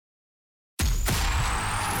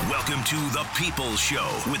Welcome to The People's Show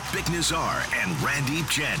with Bick Nazar and Randeep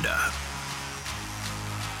Janda.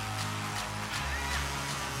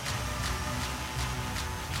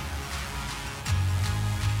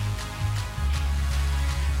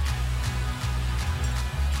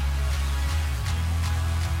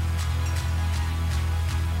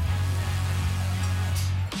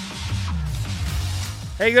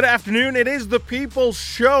 Hey, good afternoon. It is The People's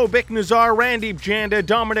Show. Bick Nazar, Randeep Janda,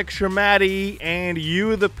 Dominic Shermatti, and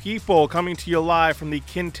you, the people, coming to you live from the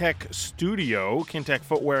Kintec studio. Kintec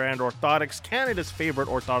Footwear and Orthotics, Canada's favorite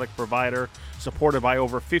orthotic provider, supported by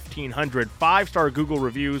over 1,500 five-star Google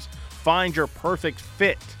reviews. Find your perfect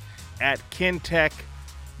fit at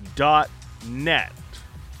kintec.net.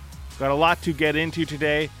 Got a lot to get into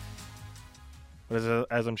today. But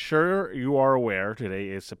as I'm sure you are aware, today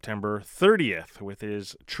is September 30th, with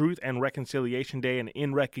his Truth and Reconciliation Day, and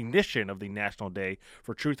in recognition of the National Day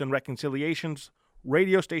for Truth and Reconciliations,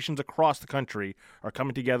 radio stations across the country are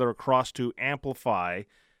coming together to amplify,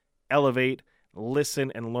 elevate,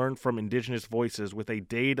 listen, and learn from Indigenous voices with a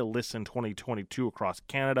Day to Listen 2022 across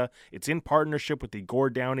Canada. It's in partnership with the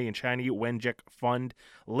Gord Downie and Chani Wenjack Fund.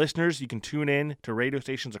 Listeners, you can tune in to radio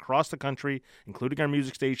stations across the country, including our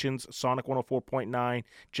music stations, Sonic 104.9,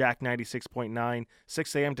 Jack 96.9,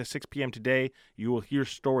 6 a.m. to 6 p.m. today. You will hear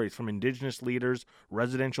stories from Indigenous leaders,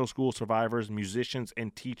 residential school survivors, musicians,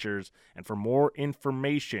 and teachers. And for more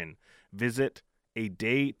information, visit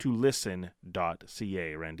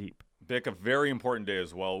adaytolisten.ca. Randeep. Vic, a very important day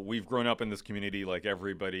as well. We've grown up in this community like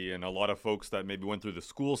everybody, and a lot of folks that maybe went through the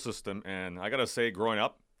school system. And I got to say, growing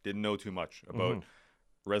up, didn't know too much about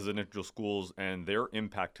residential schools and their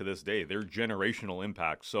impact to this day, their generational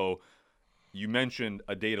impact. So you mentioned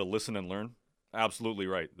a day to listen and learn. Absolutely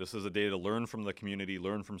right. This is a day to learn from the community,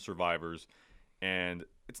 learn from survivors. And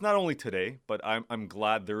it's not only today, but I'm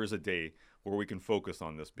glad there is a day where we can focus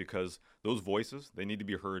on this, because those voices, they need to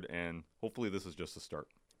be heard. And hopefully this is just a start.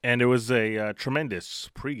 And it was a tremendous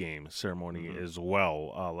pregame ceremony as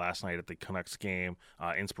well last night at the Canucks game.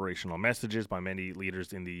 Inspirational messages by many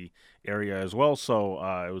leaders in the area as well. So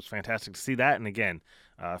it was fantastic to see that. And again,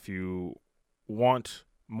 if you want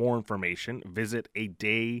more information, visit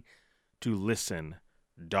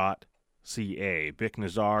adaytolisten.ca. Bick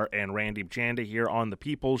Nazar and Randeep Janda here on The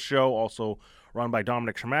People's Show, also run by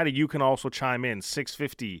Dominic Shermatti. You can also chime in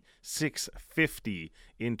 650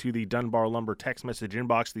 into the Dunbar Lumber text message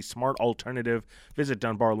inbox, the smart alternative. Visit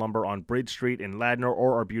Dunbar Lumber on Bridge Street in Ladner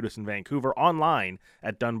or Arbutus in Vancouver, online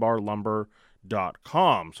at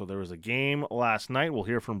dunbarlumber.com. So there was a game last night. We'll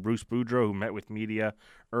hear from Bruce Boudreau, who met with media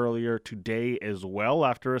earlier today as well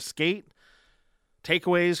after a skate.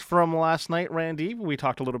 Takeaways from last night, Randy. We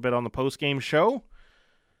talked a little bit on the post-game show.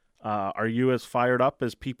 Are you as fired up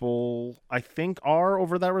as people, I think, are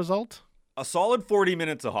over that result? A solid 40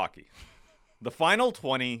 minutes of hockey. The final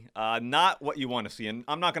 20, not what you want to see. And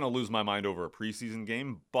I'm not going to lose my mind over a preseason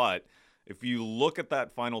game, but if you look at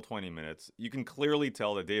that final 20 minutes, you can clearly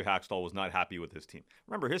tell that Dave Haxtell was not happy with his team.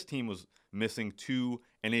 Remember, his team was missing 2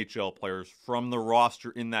 NHL players from the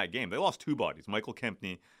roster in that game. They lost 2 bodies, Michael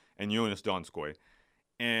Kempny and Jonas Donskoy.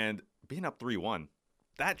 And being up 3-1,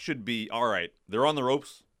 that should be, all right, they're on the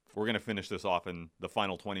ropes. We're going to finish this off in the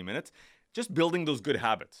final 20 minutes. Just building those good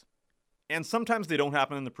habits. And sometimes they don't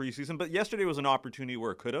happen in the preseason, but yesterday was an opportunity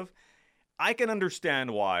where it could have. I can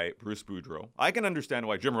understand why Bruce Boudreau, I can understand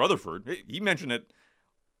why Jim Rutherford, he mentioned it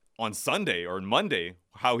on Sunday or Monday,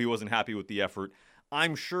 how he wasn't happy with the effort.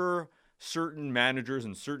 I'm sure certain managers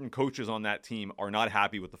and certain coaches on that team are not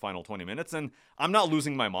happy with the final 20 minutes, and I'm not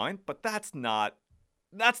losing my mind, but that's not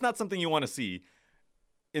something you want to see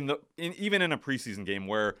even in a preseason game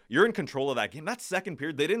where you're in control of that game. That second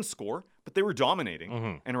period, they didn't score, but they were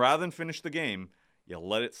dominating. And rather than finish the game, you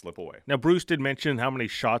let it slip away. Now, Bruce did mention how many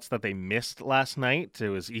shots that they missed last night. It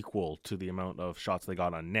was equal to the amount of shots they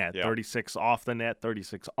got on net. 36 off the net,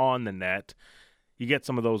 36 on the net. You get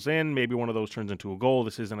some of those in, maybe one of those turns into a goal.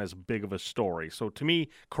 This isn't as big of a story. So to me,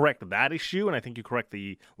 correct that issue, and I think you correct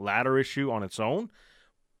the latter issue on its own.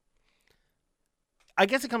 I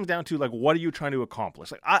guess it comes down to, like, what are you trying to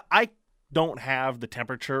accomplish? Like, I don't have the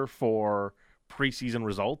temperature for preseason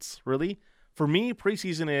results, really. For me,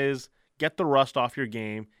 preseason is get the rust off your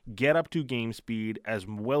game, get up to game speed as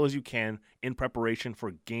well as you can in preparation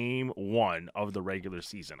for game 1 of the regular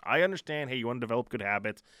season. I understand, hey, you want to develop good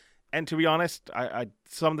habits. And to be honest, I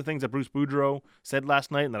some of the things that Bruce Boudreau said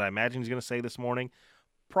last night and that I imagine he's going to say this morning,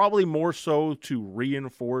 probably more so to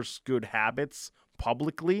reinforce good habits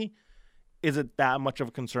publicly. Is it that much of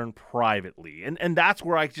a concern privately? And that's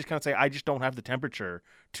where I just kind of say I just don't have the temperature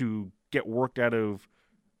to get worked out of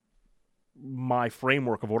my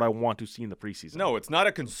framework of what I want to see in the preseason. No, it's not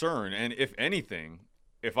a concern. And if anything,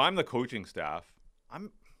 if I'm the coaching staff,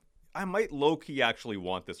 I might low-key actually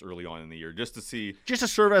want this early on in the year just to see. Just to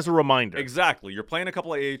serve as a reminder. Exactly. You're playing a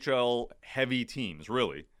couple of AHL-heavy teams,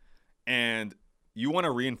 really. And you want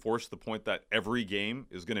to reinforce the point that every game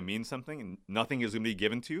is going to mean something and nothing is going to be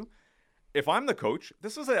given to you. If I'm the coach,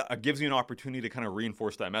 this is gives you an opportunity to kind of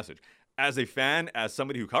reinforce that message. As a fan, as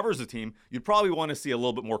somebody who covers the team, you'd probably want to see a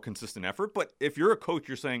little bit more consistent effort. But if you're a coach,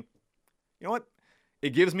 you're saying, you know what?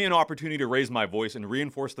 It gives me an opportunity to raise my voice and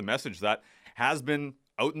reinforce the message that has been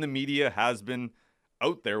out in the media, has been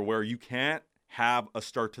out there, where you can't have a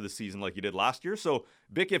start to the season like you did last year. So,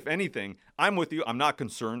 Bick, if anything, I'm with you. I'm not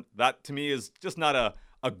concerned. That, to me, is just not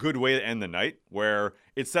a good way to end the night, where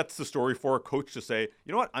it sets the story for a coach to say,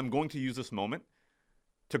 you know what, I'm going to use this moment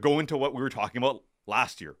to go into what we were talking about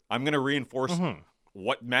last year. I'm going to reinforce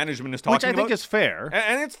what management is talking about. Which I think is fair.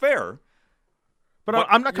 And it's fair. But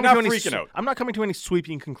I'm not coming to any freaking out. I'm not coming to any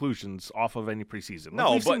sweeping conclusions off of any preseason.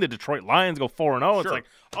 No, we've seen the Detroit Lions go 4-0. Sure. It's like,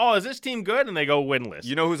 oh, is this team good? And they go winless.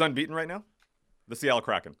 You know who's unbeaten right now? The Seattle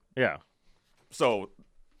Kraken. Yeah. So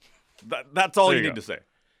that's all you need to say.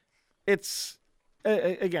 It's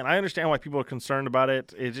again, I understand why people are concerned about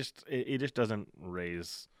it. It just doesn't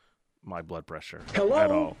raise my blood pressure at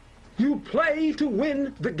all. You play to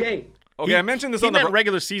win the game. Okay, I mentioned this on the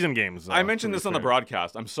regular season games. I mentioned this on the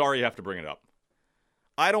broadcast. I'm sorry you have to bring it up.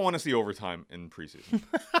 I don't want to see overtime in preseason.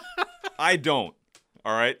 I don't.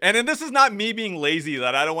 All right, and this is not me being lazy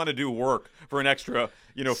that I don't want to do work for an extra,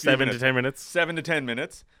 7 to 10 minutes. 7 to 10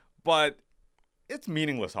 minutes, but it's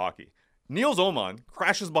meaningless hockey. Niels Oman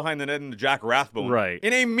crashes behind the net into Jack Rathbone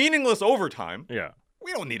in a meaningless overtime. Yeah,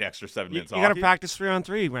 we don't need extra 7 minutes. You got to practice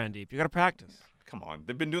 3-on-3, Randy. You got to practice. Come on,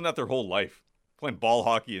 they've been doing that their whole life, playing ball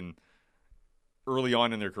hockey and early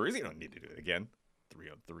on in their careers. You don't need to do it again.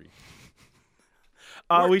 3-on-3.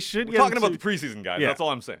 We should. We're talking about the preseason, guys. Yeah. That's all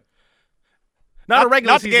I'm saying. Not a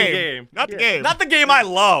regular season game. Not the game. Not the game I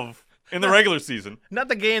love in the regular season. Not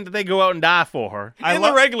the game that they go out and die for. In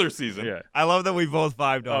the regular season. Yeah. I love that we both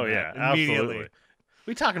vibed on that immediately. Absolutely.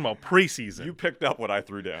 We talking about preseason. You picked up what I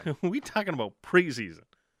threw down. We talking about preseason.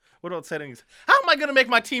 What about settings? How am I going to make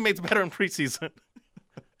my teammates better in preseason?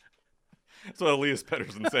 That's what Elias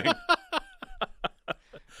Pettersson saying.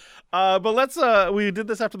 But let's we did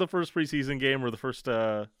this after the first preseason game, or the first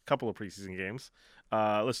couple of preseason games.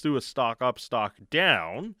 Let's do a stock up, stock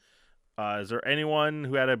down. Is there anyone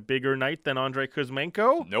who had a bigger night than Andrei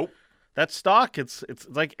Kuzmenko? Nope. That stock, it's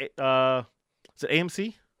like is it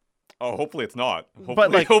AMC? Oh, hopefully it's not.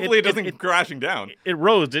 Hopefully it doesn't crashing down. It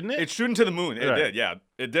rose, didn't it? It's shooting to the moon. It did, yeah.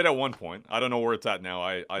 It did at one point. I don't know where it's at now.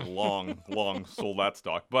 I long sold that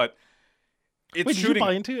stock, but it's Wait, shooting. Did you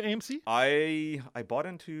buy into AMC? I bought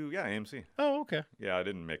into AMC. Oh, okay. Yeah, I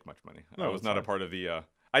didn't make much money. No, I was not a part of the.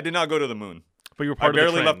 I did not go to the moon. But you were part of the trend.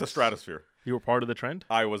 I barely left the stratosphere. You were part of the trend?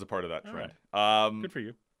 I was a part of that trend. Right. Good for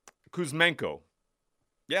you. Kuzmenko.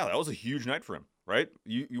 Yeah, that was a huge night for him, right?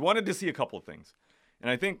 You wanted to see a couple of things. And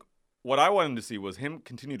I think what I wanted to see was him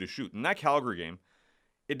continue to shoot. In that Calgary game,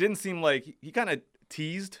 it didn't seem like he kind of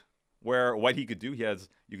teased what he could do.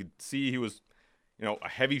 You could see he was, a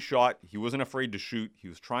heavy shot. He wasn't afraid to shoot. He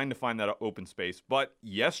was trying to find that open space. But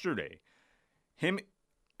yesterday, him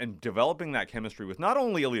and developing that chemistry with not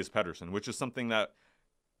only Elias Pettersson, which is something that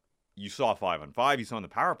you saw 5-on-5, you saw on the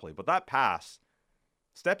power play, but that pass,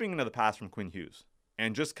 stepping into the pass from Quinn Hughes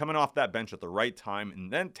and just coming off that bench at the right time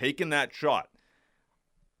and then taking that shot.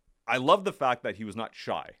 I love the fact that he was not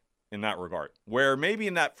shy in that regard, where maybe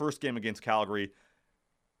in that first game against Calgary,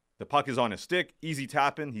 the puck is on his stick, easy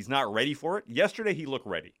tap in, he's not ready for it. Yesterday, he looked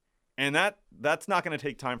ready. And that's not going to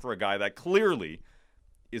take time for a guy that clearly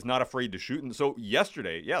is not afraid to shoot. And so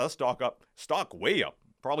yesterday, let's stock way up,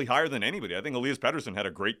 probably higher than anybody. I think Elias Pettersson had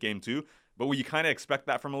a great game too, but will you kind of expect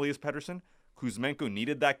that from Elias Pettersson? Kuzmenko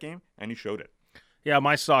needed that game, and he showed it. Yeah,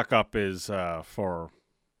 my stock up is for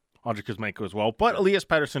Andrei Kuzmenko as well, but Elias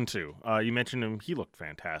Pettersson too. You mentioned him; he looked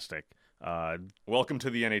fantastic. Welcome to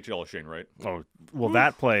the NHL, Shane Wright. Oh, well,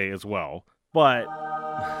 that play as well, but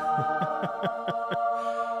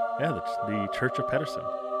the Church of Pettersson.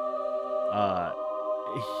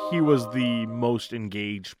 He was the most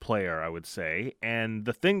engaged player, I would say, and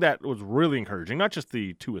the thing that was really encouraging, not just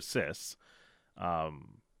the 2 assists,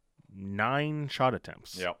 9 shot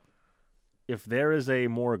attempts. Yep. If there is a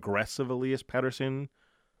more aggressive Elias Pettersson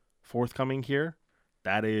forthcoming here,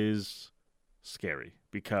 that is scary,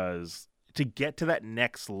 because to get to that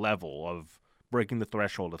next level of breaking the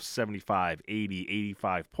threshold of 75, 80,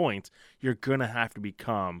 85 points, you're going to have to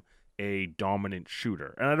become a dominant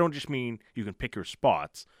shooter. And I don't just mean you can pick your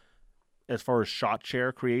spots. As far as shot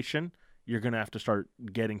share creation, you're going to have to start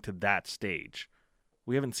getting to that stage.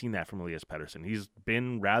 We haven't seen that from Elias Pettersson. He's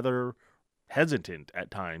been rather hesitant at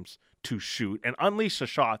times to shoot and unleash a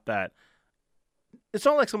shot that it's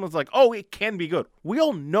not like someone's like, oh, it can be good. We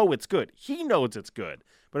all know it's good. He knows it's good.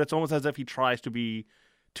 But it's almost as if he tries to be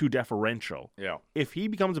too deferential. Yeah. If he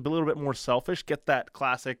becomes a little bit more selfish, get that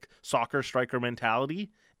classic soccer striker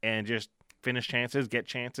mentality and just finish chances, get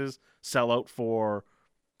chances, sell out for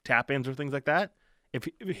tap-ins or things like that,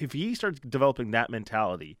 if he starts developing that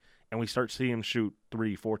mentality and we start seeing him shoot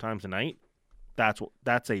 3-4 times a night,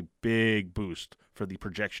 that's a big boost for the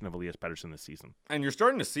projection of Elias Pettersson this season. And you're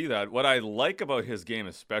starting to see that. What I like about his game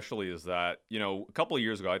especially is that, a couple of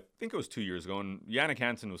years ago, I think it was 2 years ago, and Jannik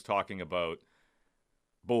Hansen was talking about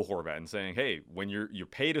Bo Horvat and saying, hey, when you're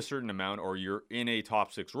paid a certain amount or you're in a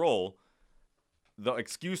top 6 role, the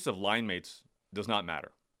excuse of line mates does not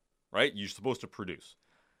matter, right? You're supposed to produce.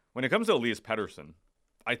 When it comes to Elias Pettersson,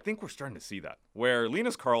 I think we're starting to see that. Where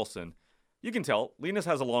Linus Karlsson, you can tell, Linus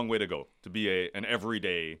has a long way to go to be an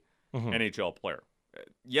everyday NHL player.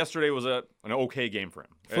 Yesterday was an okay game for him.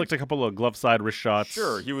 Flicked a couple of glove side wrist shots.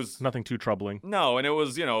 Sure, he was nothing too troubling. No, and it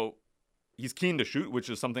was, he's keen to shoot, which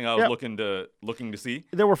is something I was looking to see.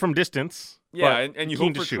 They were from distance. Yeah, and you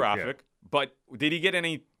hope for shoot, traffic. Yeah. But did he get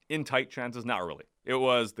any in tight chances? Not really. It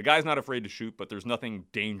was the guy's not afraid to shoot, but there's nothing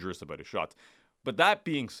dangerous about his shots. But that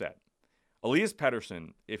being said, Elias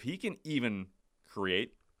Pettersson, if he can even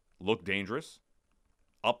create, look dangerous,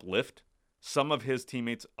 uplift some of his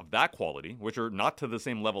teammates of that quality, which are not to the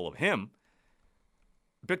same level of him,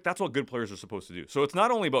 that's what good players are supposed to do. So it's not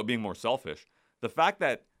only about being more selfish. The fact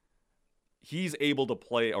that he's able to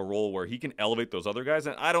play a role where he can elevate those other guys,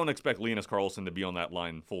 and I don't expect Linus Karlsson to be on that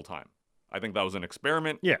line full time. I think that was an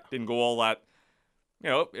experiment. Yeah. Didn't go all that,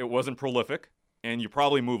 it wasn't prolific, and you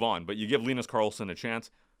probably move on. But you give Linus Karlsson a chance.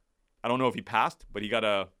 I don't know if he passed, but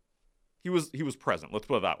he was present. Let's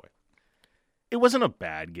put it that way. It wasn't a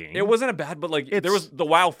bad game. It wasn't a bad, but there was the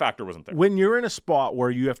wow factor wasn't there. When you're in a spot where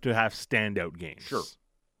you have to have standout games. Sure.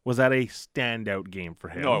 Was that a standout game for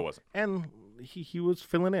him? No, it wasn't. And he was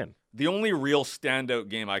filling in. The only real standout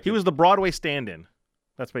game He was the Broadway stand-in.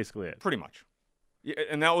 That's basically it. Pretty much. Yeah,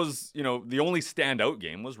 and that was, the only standout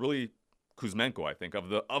game was really Kuzmenko, I think,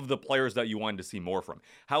 of the players that you wanted to see more from.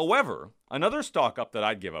 However, another stock up that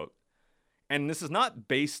I'd give out, and this is not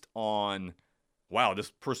based on, wow,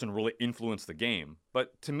 this person really influenced the game,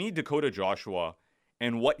 but to me, Dakota Joshua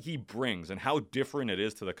and what he brings and how different it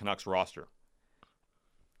is to the Canucks roster,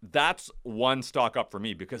 that's one stock up for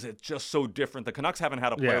me because it's just so different. The Canucks haven't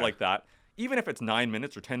had a player like that, even if it's 9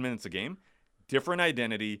 minutes or 10 minutes a game, different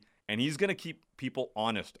identity, and he's going to keep people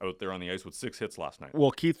honest out there on the ice with 6 hits last night.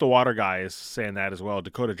 Well, Keith the Water Guy is saying that as well.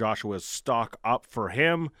 Dakota Joshua's stock up for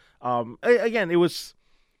him. Again, it was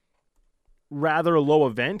rather a low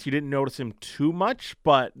event. You didn't notice him too much,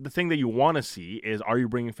 but the thing that you want to see is, are you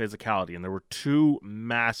bringing physicality? And there were 2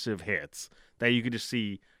 massive hits that you could just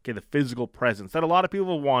see, okay, the physical presence that a lot of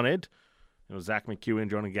people wanted. Zach McEwen,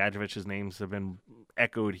 Jonah Gadjevic's names have been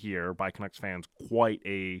echoed here by Canucks fans quite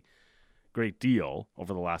a great deal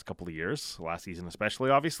over the last couple of years, last season especially,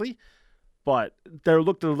 obviously. But there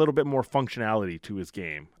looked a little bit more functionality to his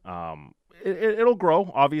game. It'll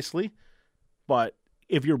grow, obviously, but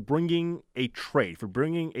if you're bringing a trait, if you're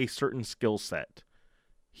bringing a certain skill set,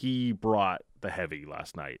 he brought the heavy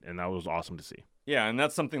last night, and that was awesome to see. Yeah, and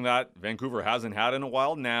that's something that Vancouver hasn't had in a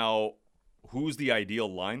while. Now, who's the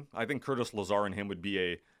ideal line? I think Curtis Lazar and him would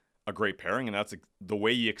be a great pairing, and that's the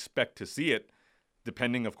way you expect to see it,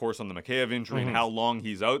 depending, of course, on the Mikheyev injury and how long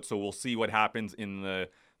he's out. So we'll see what happens in the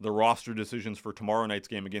roster decisions for tomorrow night's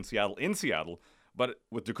game against Seattle in Seattle. But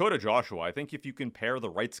with Dakota Joshua, I think if you can pair the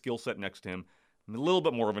right skill set next to him, a little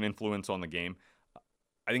bit more of an influence on the game,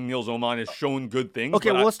 I think Nils Åman has shown good things.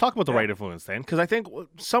 Okay, well, let's talk about the right influence then, because I think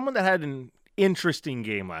someone that had an interesting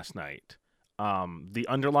game last night, the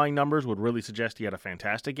underlying numbers would really suggest he had a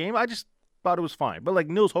fantastic game. I just thought it was fine. But like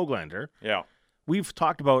Nils Höglander, we've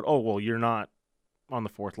talked about, you're not on the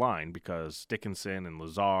fourth line because Dickinson and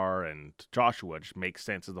Lazar and Joshua just make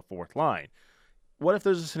sense as the fourth line. What if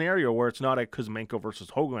there's a scenario where it's not a Kuzmenko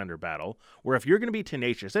versus Höglander battle, where if you're going to be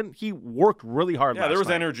tenacious, and he worked really hard last night. There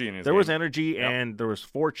was energy in his game. There was energy, and there was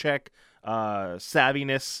forecheck,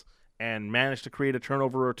 savviness, and managed to create a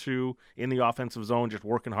turnover or 2 in the offensive zone, just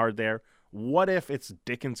working hard there. What if it's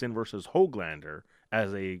Dickinson versus Höglander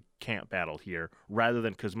as a camp battle here rather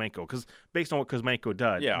than Kuzmenko? Because based on what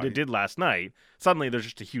Kuzmenko did last night, suddenly there's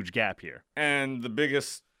just a huge gap here. And the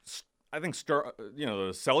biggest, I think,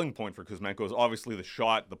 the selling point for Kuzmenko is obviously the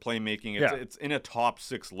shot, the playmaking. It's in a top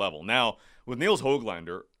 6 level. Now, with Nils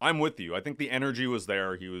Höglander, I'm with you. I think the energy was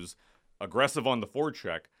there. He was aggressive on the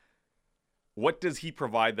forecheck. what does he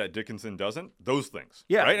provide that Dickinson doesn't? Those things.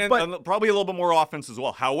 Yeah, right? And probably a little bit more offense as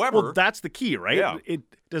well. However, well, that's the key, right? Yeah.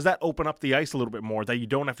 Does that open up the ice a little bit more that you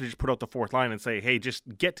don't have to just put out the fourth line and say, hey, just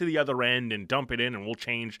get to the other end and dump it in and we'll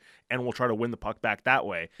change and we'll try to win the puck back that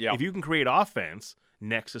way. Yeah. If you can create offense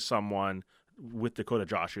next to someone with Dakota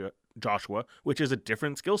Joshua, which is a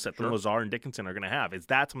different skill set than Lazar and Dickinson are going to have. Is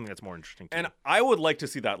that something that's more interesting to And you? I would like to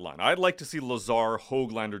see that line. I'd like to see Lazar,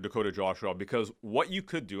 Höglander, Dakota Joshua, because what you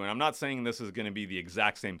could do, and I'm not saying this is going to be the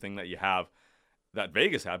exact same thing that you have that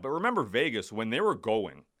Vegas had, but remember Vegas, when they were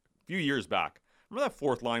going a few years back, remember that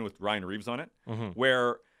fourth line with Ryan Reeves on it?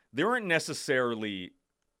 Where they weren't necessarily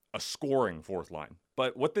a scoring fourth line.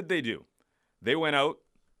 But what did they do? They went out,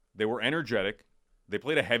 they were energetic, they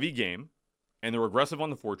played a heavy game, and they were aggressive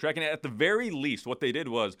on the forecheck. And at the very least, what they did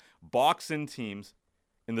was box in teams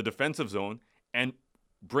in the defensive zone and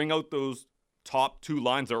bring out those top two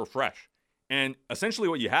lines that were fresh. And essentially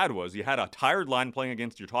what you had was you had a tired line playing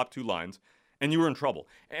against your top two lines, and you were in trouble.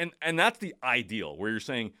 And that's the ideal, where you're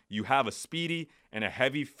saying you have a speedy and a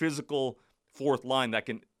heavy physical fourth line that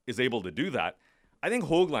is able to do that. I think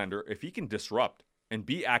Höglander, if he can disrupt and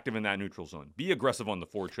be active in that neutral zone, be aggressive on the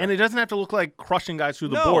forecheck. And it doesn't have to look like crushing guys through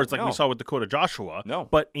the boards like no. we saw with Dakota Joshua,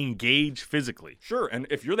 but engage physically. Sure, and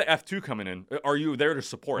if you're the F2 coming in, are you there to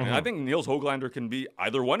support? And I think Niels Höglander can be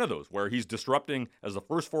either one of those, where he's disrupting as the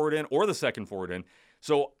first forward in or the second forward in.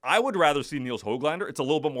 So I would rather see Niels Höglander. It's a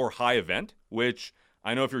little bit more high event, which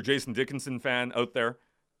I know if you're a Jason Dickinson fan out there,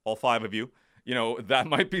 all five of you, that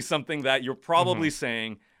might be something that you're probably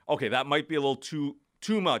saying, okay, that might be a little too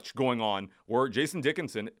much going on, where Jason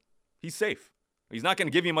Dickinson, he's safe. He's not going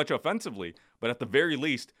to give you much offensively, but at the very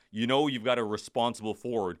least, you've got a responsible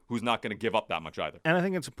forward who's not going to give up that much either. And I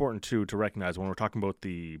think it's important, too, to recognize when we're talking about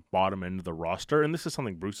the bottom end of the roster, and this is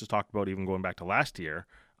something Bruce has talked about even going back to last year,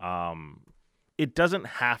 it doesn't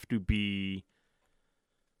have to be,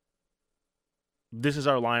 this is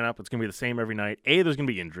our lineup, it's going to be the same every night. A, there's going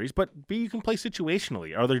to be injuries, but B, you can play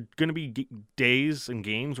situationally. Are there going to be days and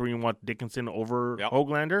games where you want Dickinson over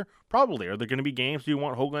Höglander? Probably. Are there going to be games where you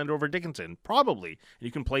want Höglander over Dickinson? Probably. And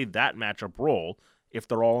you can play that matchup role if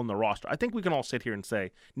they're all in the roster. I think we can all sit here and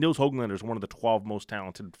say Niels Höglander is one of the 12 most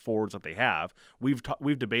talented forwards that they have. We've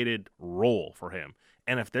debated role for him.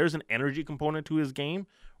 And if there's an energy component to his game,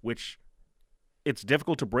 which it's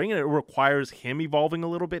difficult to bring, and it requires him evolving a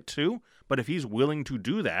little bit too. But if he's willing to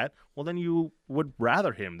do that, well, then you would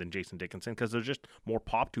rather him than Jason Dickinson, because there's just more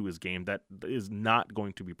pop to his game that is not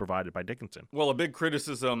going to be provided by Dickinson. Well, a big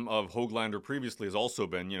criticism of Höglander previously has also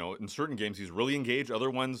been, in certain games he's really engaged. Other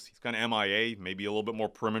ones, he's kind of MIA, maybe a little bit more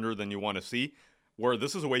perimeter than you want to see, where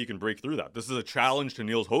this is a way you can break through that. This is a challenge to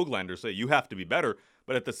Niels Höglander, say you have to be better.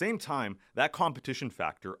 But at the same time, that competition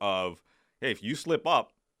factor of, hey, if you slip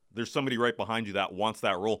up, there's somebody right behind you that wants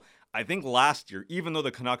that role. I think last year, even though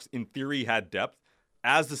the Canucks in theory had depth,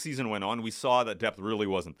 as the season went on, we saw that depth really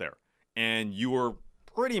wasn't there. And you were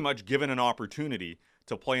pretty much given an opportunity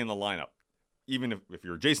to play in the lineup, even if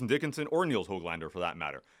you're Jason Dickinson or Niels Höglander for that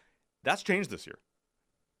matter. That's changed this year.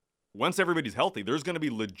 Once everybody's healthy, there's going to be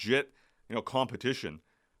legit, competition.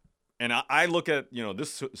 And I look at,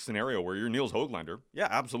 this scenario where you're Niels Höglander. Yeah,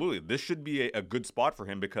 absolutely. This should be a good spot for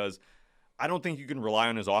him, because I don't think you can rely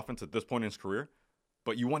on his offense at this point in his career,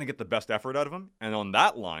 but you want to get the best effort out of him. And on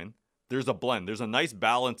that line, there's a blend. There's a nice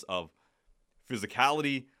balance of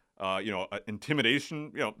physicality,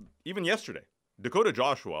 intimidation. Even yesterday, Dakota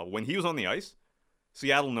Joshua, when he was on the ice,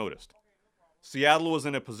 Seattle noticed. Seattle was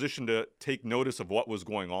in a position to take notice of what was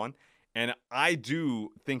going on. And I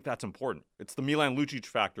do think that's important. It's the Milan Lucic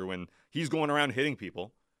factor. When he's going around hitting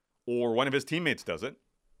people, or one of his teammates does it,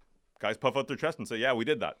 guys puff out their chest and say, yeah, we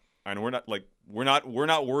did that. And we're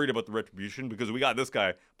not worried about the retribution, because we got this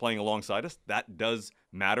guy playing alongside us. That does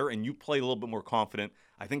matter, and you play a little bit more confident.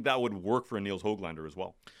 I think that would work for a Niels Höglander as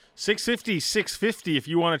well. 650 if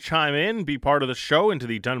you want to chime in, be part of the show, into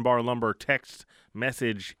the Dunbar Lumber text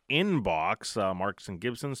message inbox. Marcus and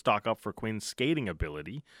Gibson stock up for Quinn's skating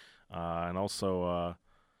ability. And also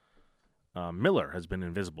Miller has been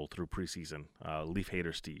invisible through preseason. Leaf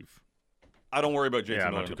hater Steve. I don't worry about Jason Miller.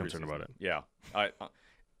 I'm not too concerned about it. Yeah.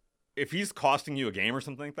 If he's costing you a game or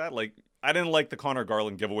something like that, I didn't like the Connor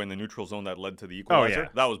Garland giveaway in the neutral zone that led to the equalizer. Oh, yeah.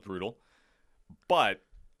 That was brutal. But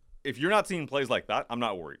if you're not seeing plays like that, I'm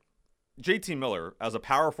not worried. JT Miller, as a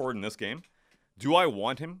power forward in this game, do I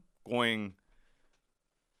want him going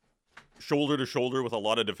shoulder to shoulder with a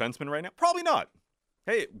lot of defensemen right now? Probably not.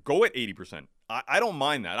 Hey, go at 80%. I don't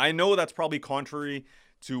mind that. I know that's probably contrary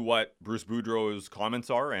to what Bruce Boudreau's comments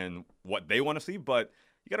are and what they want to see, but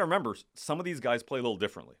you got to remember, some of these guys play a little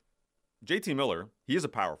differently. JT Miller, he is a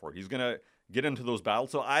power forward. He's going to get into those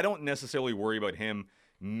battles. So I don't necessarily worry about him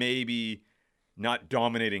maybe not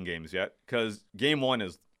dominating games yet, because game one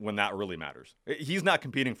is when that really matters. He's not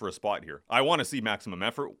competing for a spot here. I want to see maximum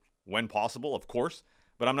effort when possible, of course,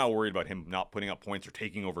 but I'm not worried about him not putting up points or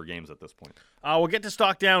taking over games at this point. We'll get to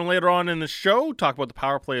stock down later on in the show, talk about the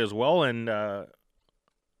power play as well, and a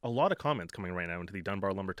lot of comments coming right now into the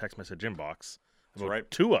Dunbar Lumber text message inbox about right.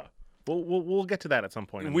 Tua. We'll get to that at some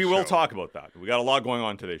point. And we will talk about that. We got a lot going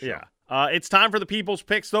on today's show. Yeah. It's time for the People's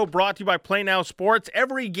Picks, though, brought to you by Play Now Sports.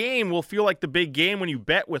 Every game will feel like the big game when you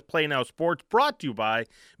bet with Play Now Sports, brought to you by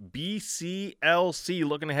BCLC.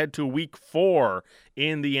 Looking ahead to week 4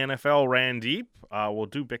 in the NFL, Randeep. We'll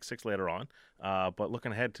do Big 6 later on, but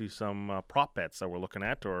looking ahead to some prop bets that we're looking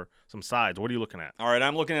at, or some sides. What are you looking at? All right,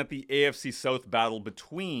 I'm looking at the AFC South battle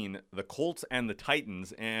between the Colts and the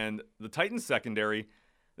Titans, and the Titans secondary,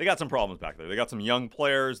 they got some problems back there. They got some young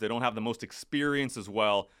players. They don't have the most experience as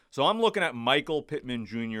well. So I'm looking at Michael Pittman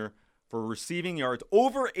Jr. for receiving yards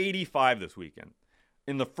over 85 this weekend.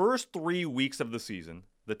 In the first 3 weeks of the season,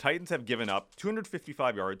 the Titans have given up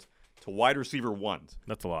 255 yards to wide receiver ones.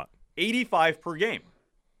 That's a lot. 85 per game.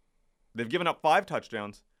 They've given up 5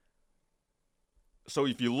 touchdowns. So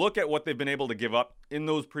if you look at what they've been able to give up in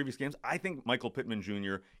those previous games, I think Michael Pittman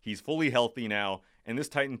Jr., he's fully healthy now, and this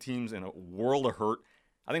Titan team's in a world of hurt.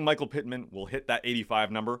 I think Michael Pittman will hit that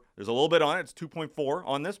 85 number. There's a little bit on it. It's 2.4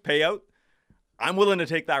 on this payout. I'm willing to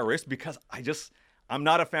take that risk because I'm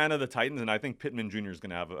not a fan of the Titans, and I think Pittman Jr. is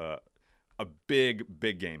going to have a big,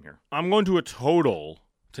 big game here. I'm going to a total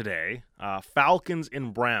today. Falcons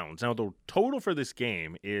and Browns. Now, the total for this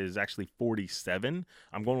game is actually 47.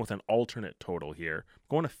 I'm going with an alternate total here. I'm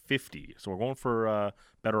going to 50. So we're going for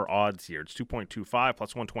better odds here. It's 2.25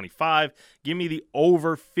 plus 125. Give me the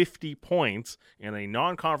over 50 points in a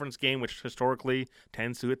non-conference game, which historically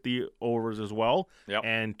tends to hit the overs as well. Yep.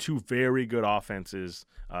 And 2 very good offenses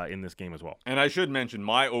in this game as well. And I should mention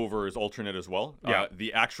my over is alternate as well. Yeah.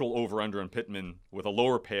 The actual over-under on Pittman with a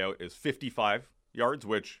lower payout is 55 yards,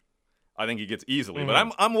 which I think he gets easily.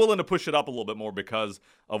 But I'm willing to push it up a little bit more because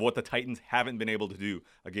of what the Titans haven't been able to do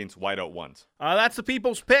against wideout ones. That's the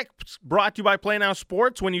People's Pick, brought to you by Play Now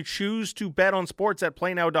Sports. When you choose to bet on sports at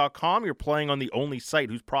playnow.com, you're playing on the only site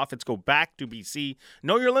whose profits go back to BC.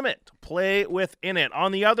 Know your limit. Play within it.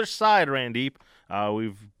 On the other side, Randeep,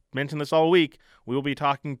 we've mentioned this all week, we will be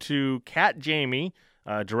talking to Kat Jamie,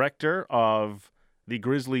 director of the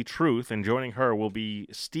Grizzly Truth, and joining her will be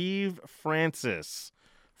Steve Francis,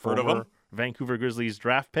 Heard of former him? Vancouver Grizzlies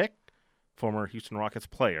draft pick, former Houston Rockets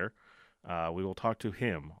player. We will talk to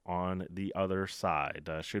him on the other side.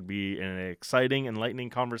 Should be an exciting, enlightening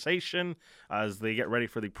conversation as they get ready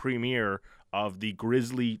for the premiere of The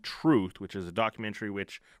Grizzly Truth, which is a documentary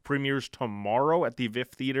which premieres tomorrow at the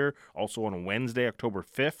VIF Theater, also on Wednesday, October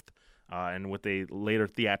 5th, and with a later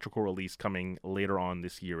theatrical release coming later on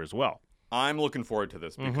this year as well. I'm looking forward to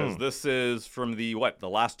this because this is from the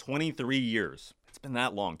last 23 years. It's been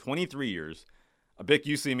that long, 23 years. Bick,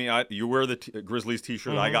 you see me, you wear the Grizzlies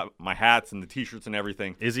t-shirt. I got my hats and the t-shirts and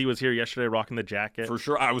everything. Izzy was here yesterday rocking the jacket. For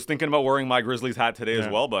sure. I was thinking about wearing my Grizzlies hat today as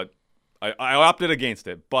well, but I opted against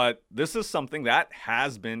it. But this is something that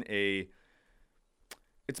has been it's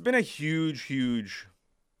been a huge,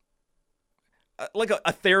 like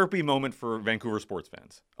a therapy moment for Vancouver sports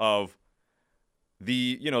fans of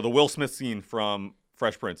the Will Smith scene from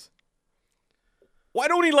Fresh Prince. Why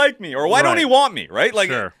don't he like me? Or why don't he want me? Right?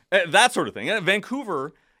 Like that sort of thing. And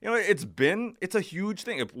Vancouver, it's a huge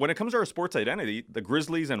thing. When it comes to our sports identity, the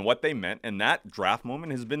Grizzlies and what they meant and that draft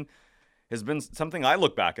moment has been something I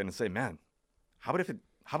look back at and say, man, how about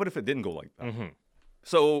if it didn't go like that?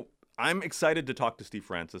 So I'm excited to talk to Steve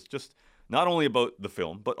Francis, just not only about the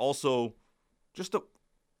film, but also just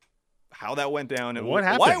how that went down and what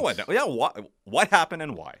happened. Why it went down. Yeah, what happened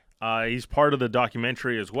and why. He's part of the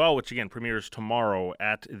documentary as well, which, again, premieres tomorrow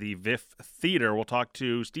at the VIF Theater. We'll talk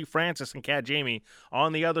to Steve Francis and Kat Jamie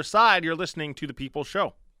on the other side. You're listening to The People's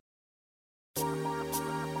Show.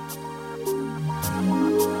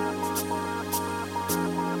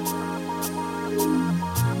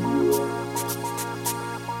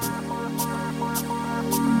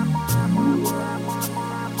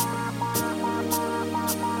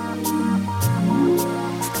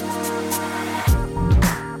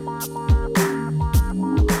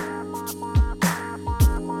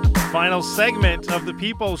 Final segment of the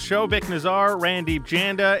People's Show. Bick Nazar, Randeep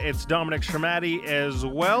Janda. It's Dominic Shermatti as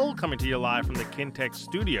well, coming to you live from the Kintex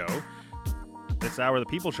studio. This hour of the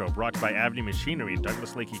People's Show brought to you by Avenue Machinery,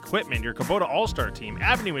 Douglas Lake Equipment, your Kubota All-Star team,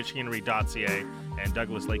 avenuemachinery.ca and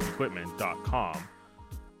douglaslakeequipment.com.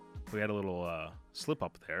 We had a little slip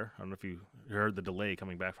up there. I don't know if you heard the delay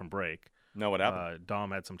coming back from break. No, what happened?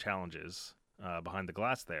 Dom had some challenges behind the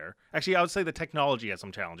glass there. Actually, I would say the technology had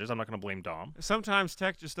some challenges. I'm not going to blame Dom. Sometimes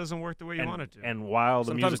tech just doesn't work the way you want it to. And while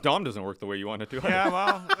the Sometimes music... Dom doesn't work the way you want it to. Yeah,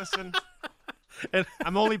 well, listen. And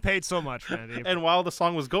I'm only paid so much, Randy. And while the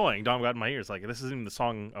song was going, Dom got in my ears like, this isn't even the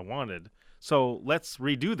song I wanted. So let's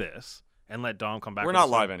redo this and let Dom come back. We're with not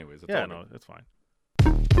the song. live anyways. It's Yeah, all no, good. it's fine.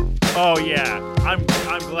 Oh yeah, I'm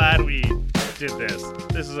glad we did this.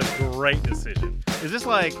 This is a great decision. Is this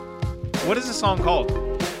like, what is this song called?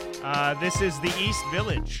 This is the East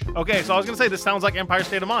Village. Okay, so I was gonna say this sounds like Empire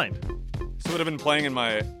State of Mind. This would have been playing in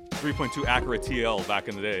my 3.2 Acura TL back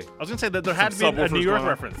in the day. I was gonna say that there had to be Some a New subwoofers York going on.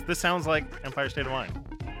 reference. This sounds like Empire State of Mind.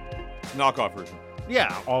 Knockoff version.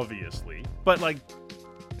 Yeah, obviously. But like,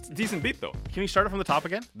 It's a decent beat though. can you start it from the top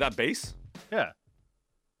again? That bass. Yeah.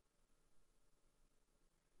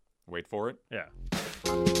 Wait for it. Yeah.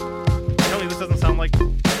 Tell me this doesn't sound like...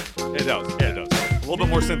 It does. Yeah. It does. A little bit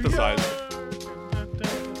more synthesized.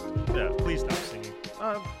 Yeah, please stop singing.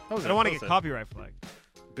 I don't want to get copyright flagged.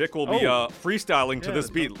 Bick will be Oh. freestyling to Yeah, this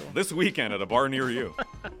beat that's cool. this weekend at a bar near you.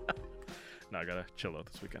 No, I gotta chill out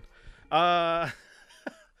this weekend. No,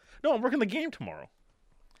 I'm working the game tomorrow.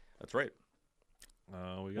 That's right.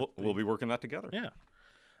 We'll be working that together. Yeah.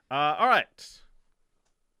 All right.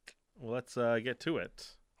 Well, let's get to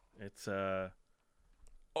it. It's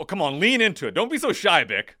Oh, come on, lean into it. Don't be so shy,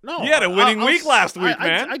 Bick. no. You had a winning week last week, I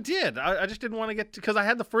man. I did. I just didn't want to get because I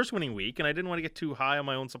had the first winning week, and I didn't want to get too high on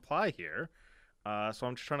my own supply here. So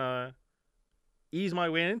I'm just trying to ease my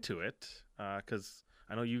way into it because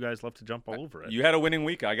I know you guys love to jump all over it. You had a winning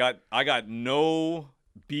week. I got no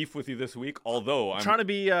beef with you this week, although I'm trying to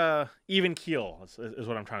be even keel is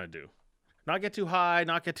what I'm trying to do. Not get too high,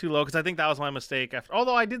 not get too low, because I think that was my mistake.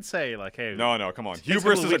 Although I did say, like, hey, No, come on. Takes a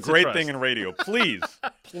Hubris little is a wits to great trust. thing in radio. Please,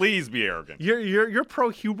 please be arrogant. you're pro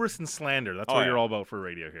hubris and slander. That's Oh, what yeah. you're all about for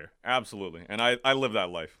radio here. Absolutely. And I live that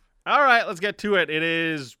life. All right, let's get to it. It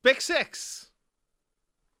is Big Six.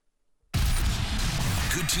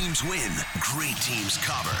 Good teams win. Great teams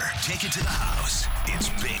cover. Take it to the house. It's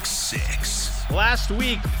Big Six. Last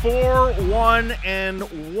week,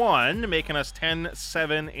 4-1-1, making us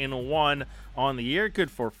 10-7-1 on the year. Good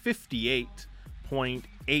for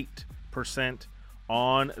 58.8%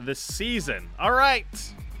 on the season. All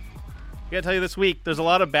right. I gotta tell you this week, there's a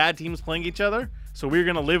lot of bad teams playing each other, so we're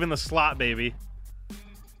gonna live in the slot, baby.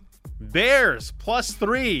 Bears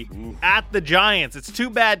 +3 at the Giants. It's two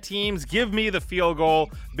bad teams. Give me the field goal.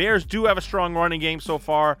 Bears do have a strong running game so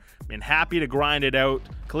far. Been happy to grind it out.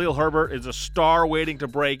 Khalil Herbert is a star waiting to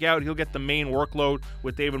break out. He'll get the main workload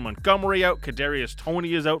with David Montgomery out. Kadarius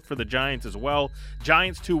Toney is out for the Giants as well.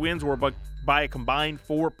 Giants' 2 wins were by a combined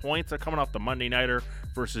 4 points. They're coming off the Monday Nighter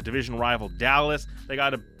versus division rival Dallas. They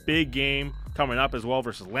got a big game coming up as well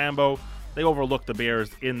versus Lambeau. They overlooked the Bears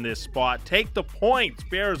in this spot. Take the points.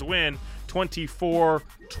 Bears win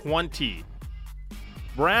 24-20.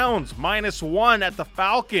 Browns -1 at the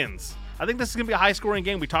Falcons. I think this is going to be a high-scoring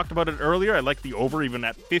game. We talked about it earlier. I like the over even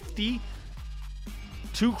at 50.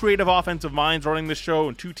 Two creative offensive minds running the show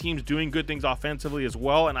and two teams doing good things offensively as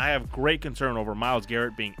well. And I have great concern over Myles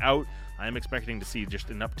Garrett being out. I am expecting to see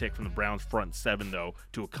just an uptick from the Browns front seven, though,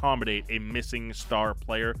 to accommodate a missing star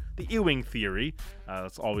player. The Ewing theory.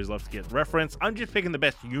 That's always love to get reference. I'm just picking the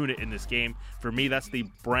best unit in this game. For me, that's the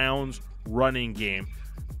Browns running game.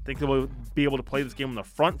 I think they'll be able to play this game on the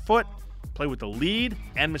front foot, play with the lead,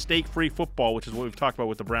 and mistake-free football, which is what we've talked about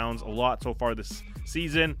with the Browns a lot so far this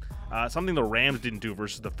season. Something the Rams didn't do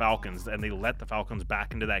versus the Falcons, and they let the Falcons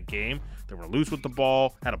back into that game. They were loose with the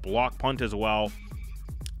ball, had a block punt as well.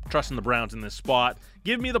 Trusting the Browns in this spot.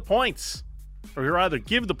 Give me the points. Or rather,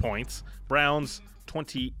 give the points. Browns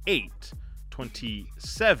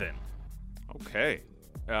 28-27. Okay.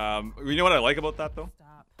 You know what I like about that, though?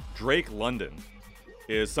 Drake London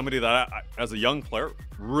is somebody that, as a young player,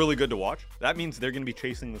 really good to watch. That means they're going to be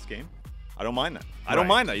chasing this game. I don't mind that. I don't Right.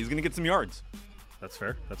 mind that. He's going to get some yards. That's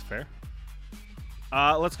fair. That's fair.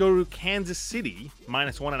 Let's go to Kansas City,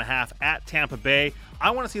 -1.5 at Tampa Bay.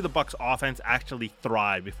 I want to see the Bucs offense actually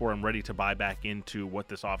thrive before I'm ready to buy back into what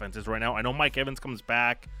this offense is right now. I know Mike Evans comes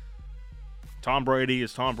back. Tom Brady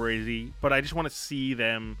is Tom Brady, but I just want to see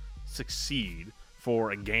them succeed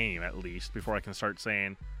for a game at least before I can start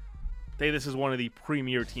saying, hey, this is one of the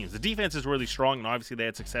premier teams. The defense is really strong, and obviously they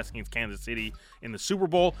had success against Kansas City in the Super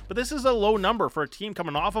Bowl, but this is a low number for a team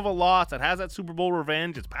coming off of a loss that has that Super Bowl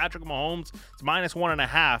revenge. It's Patrick Mahomes. It's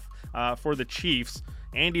 -1.5 for the Chiefs.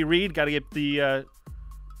 Andy Reid got to get the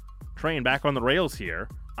train back on the rails here.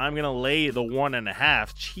 I'm going to lay the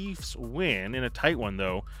 1.5. Chiefs win in a tight one,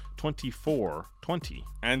 though, 24-20.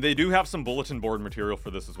 And they do have some bulletin board material for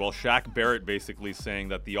this as well. Shaq Barrett basically saying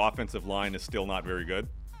that the offensive line is still not very good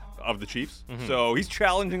of the Chiefs. So he's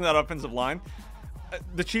challenging that offensive line.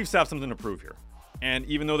 The Chiefs have something to prove here. And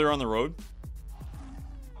even though they're on the road,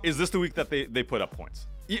 is this the week that they put up points?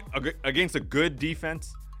 Against a good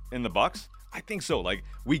defense in the Bucs? I think so. Like,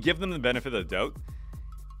 we give them the benefit of the doubt.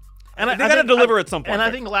 And they got to deliver at some point. And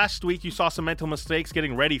I think last week you saw some mental mistakes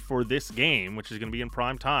getting ready for this game, which is going to be in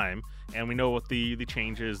prime time. And we know what the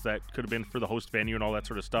changes that could have been for the host venue and all that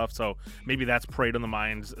sort of stuff. So maybe that's preyed on the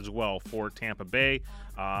minds as well for Tampa Bay.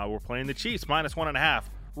 We're playing the Chiefs -1.5.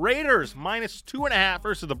 Raiders -2.5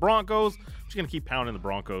 versus the Broncos. I'm just going to keep pounding the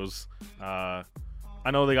Broncos. I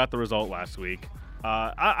know they got the result last week.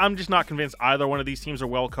 I'm just not convinced either one of these teams are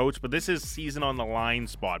well coached, but this is season on the line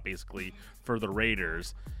spot basically for the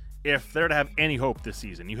Raiders. If they're to have any hope this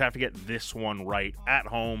season, you have to get this one right at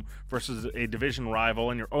home versus a division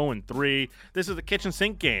rival, and you're 0-3. This is the kitchen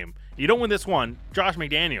sink game. You don't win this one, Josh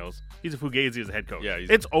McDaniels, he's a fugazi as a head coach. Yeah,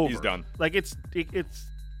 it's over. He's done. Like, it's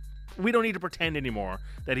we don't need to pretend anymore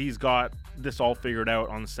that he's got this all figured out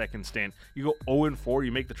on the second stint. You go 0-4,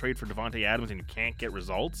 you make the trade for Devontae Adams, and you can't get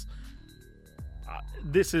results.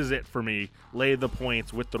 This is it for me. Lay the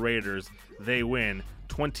points with the Raiders. They win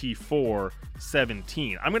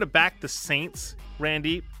 24-17. I'm going to back the Saints,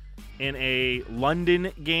 Randy, in a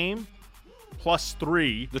London game,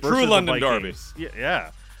 +3. The true London derby.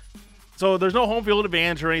 Yeah. So there's no home field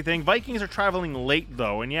advantage or anything. Vikings are traveling late,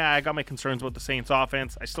 though. And, I got my concerns about the Saints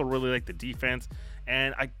offense. I still really like the defense.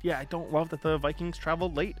 And, I don't love that the Vikings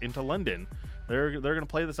traveled late into London. They're going to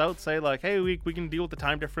play this out, say, like, hey, we can deal with the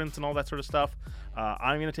time difference and all that sort of stuff.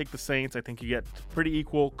 I'm going to take the Saints. I think you get pretty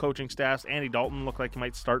equal coaching staffs. Andy Dalton looked like he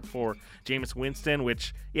might start for Jameis Winston,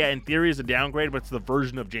 which, in theory is a downgrade, but it's the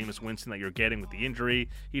version of Jameis Winston that you're getting with the injury.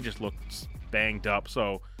 He just looks banged up.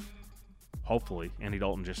 So hopefully Andy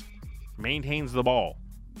Dalton just maintains the ball.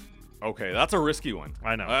 Okay, that's a risky one.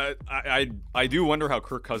 I know. I do wonder how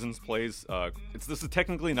Kirk Cousins plays. This is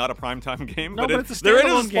technically not a primetime game, no, but it's a standalone there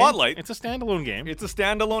is a spotlight. Game. It's a standalone game. It's a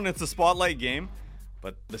standalone. It's a spotlight game.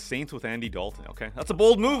 But the Saints with Andy Dalton, okay, that's a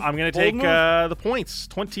bold move. I'm going to take the points,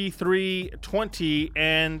 23-20.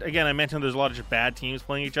 And again, I mentioned there's a lot of just bad teams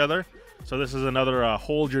playing each other, so this is another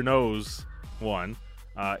hold your nose one.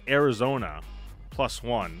 Arizona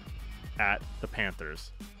 +1 at the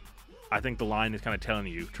Panthers. I think the line is kind of telling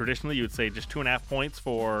you. Traditionally, you would say just 2.5 points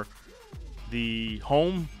for the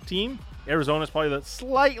home team. Arizona's probably the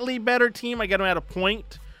slightly better team. I get them at a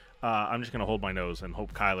point. I'm just going to hold my nose and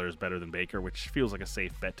hope Kyler is better than Baker, which feels like a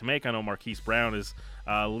safe bet to make. I know Marquise Brown is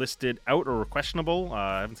listed out or questionable.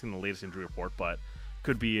 I haven't seen the latest injury report, but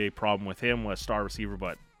could be a problem with him, a star receiver,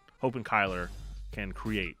 but hoping Kyler can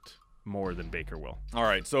create more than Baker will. All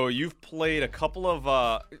right, so you've played a couple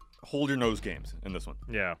of hold your nose games in this one.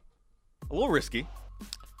 Yeah. A little risky.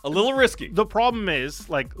 The problem is,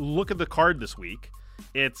 look at the card this week.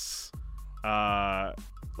 It's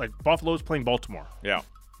Buffalo's playing Baltimore. Yeah.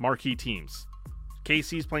 Marquee teams.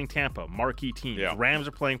 KC's playing Tampa. Marquee teams. Yeah. Rams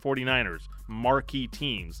are playing 49ers. Marquee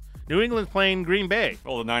teams. New England's playing Green Bay.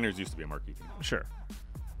 Well, the Niners used to be a marquee team. Sure.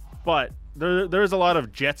 But there's a lot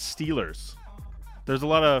of Jets Steelers. There's a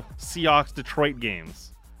lot of Seahawks Detroit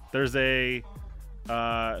games. There's a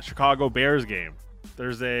Chicago Bears game.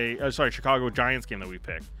 There's a Chicago Giants game that we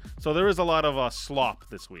picked. So there is a lot of slop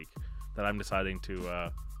this week that I'm deciding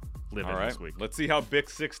to live in this week. Let's see how Big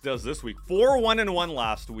Six does this week. 4-1-1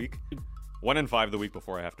 last week. 1-5 the week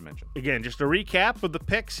before, I have to mention. Again, just a recap of the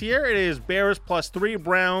picks here. It is Bears +3,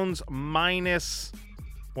 Browns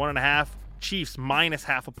 -1.5, Chiefs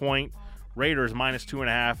 -0.5 point, Raiders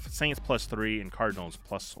 -2.5, Saints +3, and Cardinals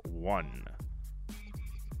 +1.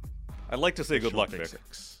 I'd like to say good luck, Big Vic,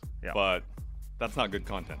 Six. Yeah. But that's not good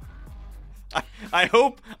content. I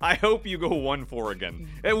hope you go 1-4 again.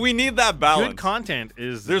 We need that balance. Good content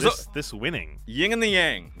is this winning. Yin and the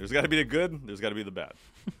yang. There's got to be the good. There's got to be the bad.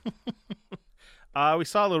 We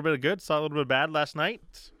saw a little bit of good, saw a little bit of bad last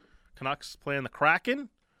night. Canucks playing the Kraken.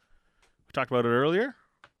 We talked about it earlier.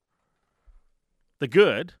 The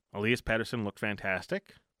good, Elias Pettersson looked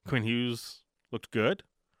fantastic. Quinn Hughes looked good.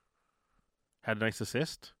 Had a nice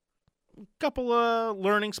assist. Couple of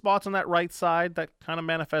learning spots on that right side that kind of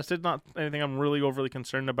manifested. Not anything I'm really overly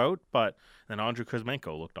concerned about, but then Andrew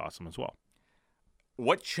Kuzmenko looked awesome as well.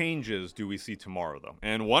 What changes do we see tomorrow, though?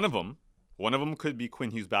 And one of them could be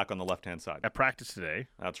Quinn Hughes back on the left-hand side. At practice today.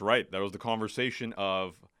 That's right. That was the conversation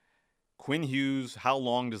of Quinn Hughes. How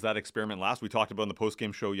long does that experiment last? We talked about in the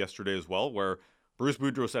post-game show yesterday as well, where Bruce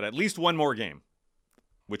Boudreau said at least one more game,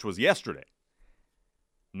 which was yesterday.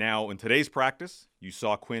 Now, in today's practice, you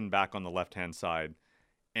saw Quinn back on the left-hand side.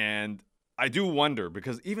 And I do wonder,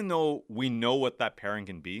 because even though we know what that pairing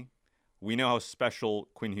can be, we know how special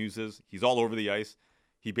Quinn Hughes is. He's all over the ice.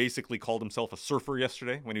 He basically called himself a surfer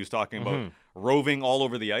yesterday when he was talking about roving all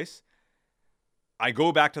over the ice. I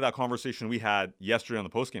go back to that conversation we had yesterday on the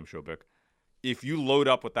postgame show, Vic. If you load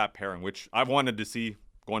up with that pairing, which I've wanted to see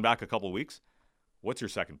going back a couple of weeks, what's your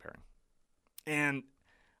second pairing? And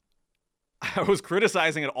I was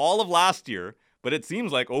criticizing it all of last year, but it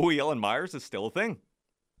seems like OEL and Myers is still a thing.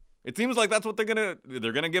 It seems like that's what they're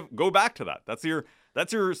gonna go back to that. That's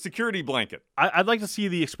your security blanket. I'd like to see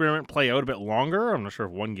the experiment play out a bit longer. I'm not sure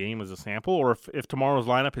if one game is a sample, or if tomorrow's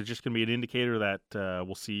lineup is just going to be an indicator that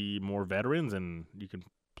we'll see more veterans and you can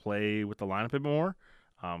play with the lineup a bit more.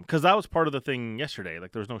 Because that was part of the thing yesterday.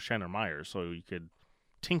 Like, there was no Schenn or Myers, so you could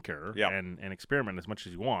tinker and experiment as much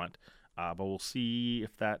as you want. But we'll see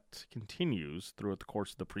if that continues throughout the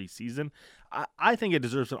course of the preseason. I think it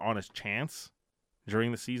deserves an honest chance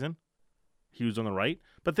during the season. Hughes on the right.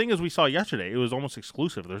 But the thing is, we saw yesterday, it was almost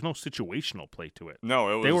exclusive. There's no situational play to it.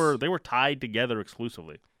 No, they were tied together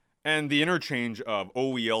exclusively. And the interchange of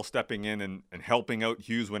OEL stepping in and helping out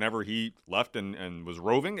Hughes whenever he left and was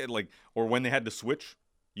roving, or when they had to switch,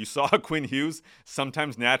 you saw Quinn Hughes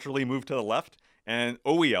sometimes naturally move to the left, and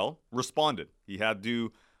OEL responded. He had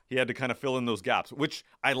to kind of fill in those gaps, which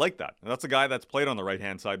I like that. That's a guy that's played on the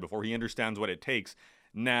right-hand side before. He understands what it takes.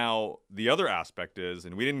 Now, the other aspect is,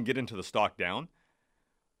 and we didn't get into the stock down,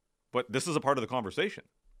 but this is a part of the conversation.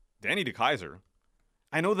 Danny DeKeyser,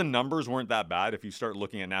 I know the numbers weren't that bad if you start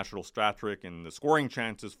looking at National Stat Trick and the scoring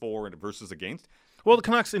chances for and versus against. Well, the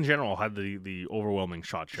Canucks in general had the overwhelming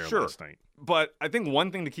shot share last night. But I think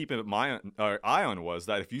one thing to keep my eye on was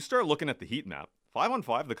that if you start looking at the heat map,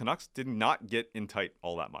 5-on-5, the Canucks did not get in tight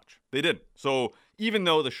all that much. They didn't. So even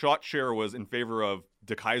though the shot share was in favor of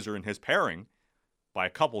DeKeyser and his pairing by a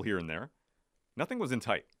couple here and there, nothing was in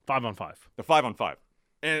tight. 5-on-5. The 5-on-5.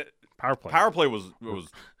 And Power play was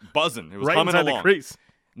buzzing. It was right coming inside along. The crease.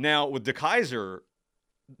 Now, with DeKeyser,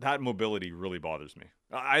 that mobility really bothers me.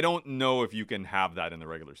 I don't know if you can have that in the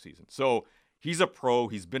regular season. So he's a pro.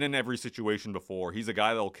 He's been in every situation before. He's a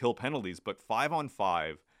guy that'll kill penalties. But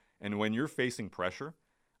 5-on-5, and when you're facing pressure,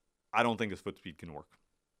 I don't think his foot speed can work.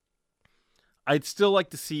 I'd still like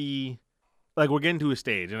to see, like, we're getting to a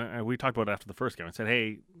stage, and we talked about it after the first game. I said,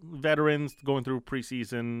 hey, veterans going through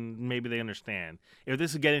preseason, maybe they understand. If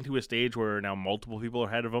this is getting to a stage where now multiple people are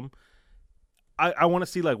ahead of him, I want to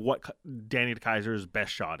see, like, what Danny DeKeyser's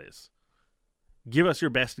best shot is. Give us your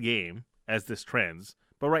best game as this trends.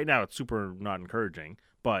 But right now it's super not encouraging.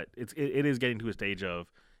 But it is getting to a stage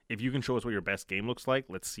of, if you can show us what your best game looks like,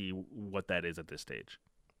 let's see what that is at this stage.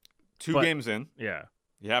 Two games in. Yeah.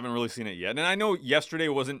 You haven't really seen it yet. And I know yesterday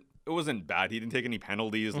wasn't bad. He didn't take any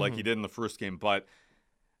penalties like he did in the first game. But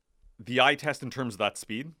the eye test in terms of that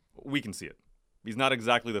speed, we can see it. He's not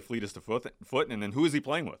exactly the fleetest of foot. And then who is he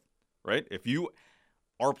playing with, right? If you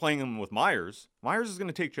are playing him with Myers is going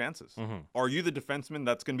to take chances. Are you the defenseman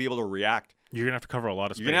that's going to be able to react? You're going to have to cover a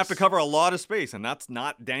lot of space. You're going to have to cover a lot of space, and that's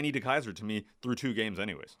not Danny DeKeyser to me through two games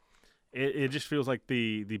anyways. It just feels like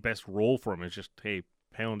the best role for him is just, hey,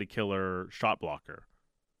 penalty killer, shot blocker,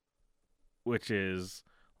 which is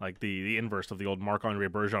like the inverse of the old Marc-Andre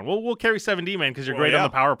Bergeron. We'll carry 7D, man, because you're great on the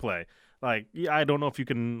power play. Like, I don't know if you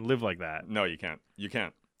can live like that. No, you can't. You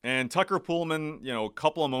can't. And Tucker Poolman, a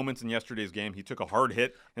couple of moments in yesterday's game, he took a hard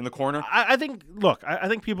hit in the corner. I think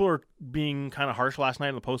people are being kind of harsh last night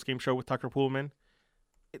in the post-game show with Tucker Poolman.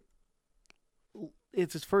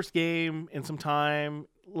 It's his first game in some time.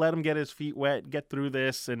 Let him get his feet wet, get through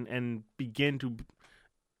this, and begin to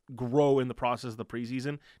grow in the process of the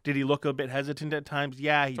preseason. Did he look a bit hesitant at times?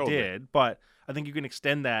 Yeah, he did. But I think you can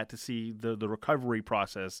extend that to see the recovery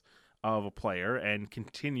process of a player and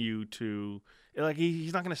continue to, like,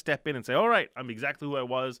 he's not going to step in and say, all right, I'm exactly who I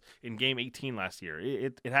was in game 18 last year.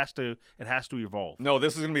 It has to evolve. No,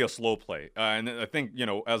 this is going to be a slow play. And I think,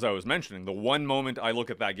 as I was mentioning, the one moment I look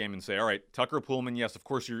at that game and say, all right, Tucker Poolman, yes, of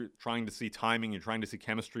course you're trying to see timing, you're trying to see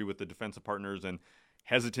chemistry with the defensive partners and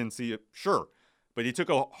hesitancy, sure. But he took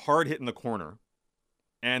a hard hit in the corner.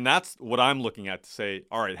 And that's what I'm looking at to say,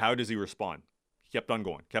 all right, how does he respond? He kept on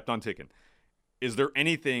going, kept on ticking. Is there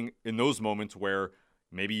anything in those moments where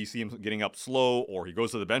maybe you see him getting up slow or he goes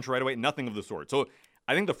to the bench right away? Nothing of the sort. So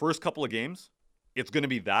I think the first couple of games, it's going to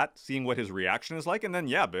be that, seeing what his reaction is like. And then,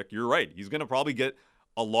 yeah, Vic, you're right. He's going to probably get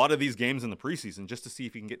a lot of these games in the preseason just to see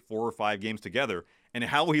if he can get 4 or 5 games together and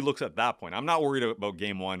how he looks at that point. I'm not worried about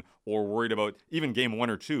game 1 or worried about even game 1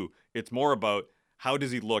 or 2. It's more about how does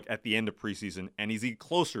he look at the end of preseason and is he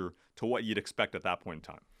closer to what you'd expect at that point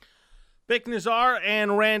in time? Vic Nazar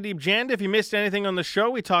and Randeep Janda. If you missed anything on the show,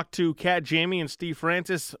 we talked to Kat Jamie and Steve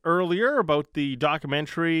Francis earlier about the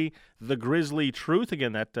documentary The Grizzly Truth.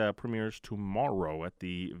 Again, that premieres tomorrow at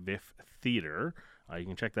the VIF Theater. You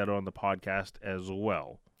can check that out on the podcast as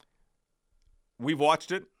well. We've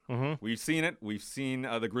watched it. Mm-hmm. We've seen it. We've seen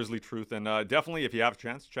The Grizzly Truth. And definitely, if you have a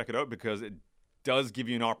chance, check it out because it does give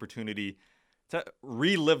you an opportunity to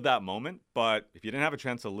relive that moment. But if you didn't have a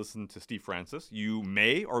chance to listen to Steve Francis, you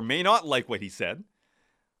may or may not like what he said.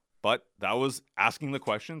 But that was asking the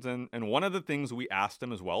questions. And one of the things we asked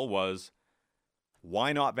him as well was,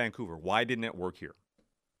 why not Vancouver? Why didn't it work here?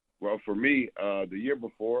 Well, for me, the year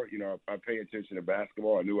before, I pay attention to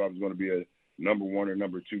basketball. I knew I was going to be a number 1 or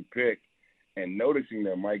number 2 pick. And noticing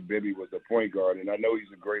that Mike Bibby was a point guard, and I know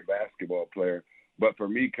he's a great basketball player, but for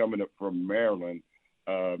me coming up from Maryland,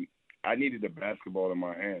 I needed the basketball in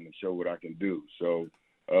my hand to show what I can do. So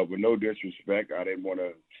with no disrespect, I didn't want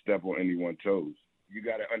to step on anyone's toes. You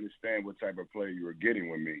got to understand what type of player you were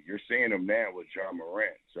getting with me. You're seeing him now with John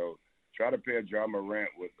Morant. So try to pair John Morant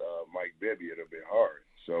with Mike Bibby, it'll be hard.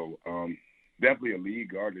 So definitely a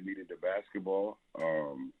lead guard that needed the basketball.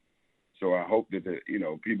 So I hope that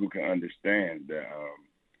people can understand that.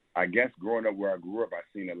 I guess growing up where I grew up, I've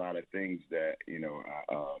seen a lot of things that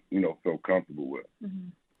I feel comfortable with. Mm-hmm.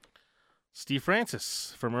 Steve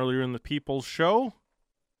Francis from earlier in the People's Show.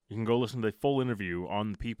 You can go listen to the full interview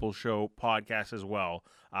on the People's Show podcast as well.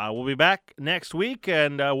 We'll be back next week,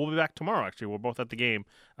 and we'll be back tomorrow, actually. We're both at the game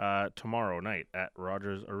tomorrow night at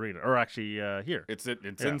Rogers Arena. Or actually here. It's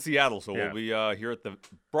in Seattle, so we'll be here at the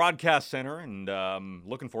Broadcast Center, and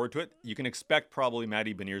looking forward to it. You can expect probably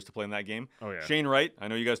Matty Beniers to play in that game. Oh, yeah. Shane Wright, I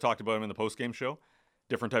know you guys talked about him in the post-game show.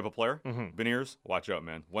 Different type of player. Mm-hmm. Beniers, watch out,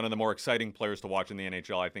 man. One of the more exciting players to watch in the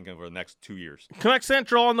NHL, I think, over the next 2 years. Canucks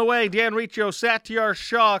Central on the way. Dan Riccio, Satyar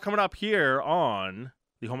Shah coming up here on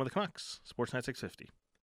the home of the Canucks, Sportsnet 650.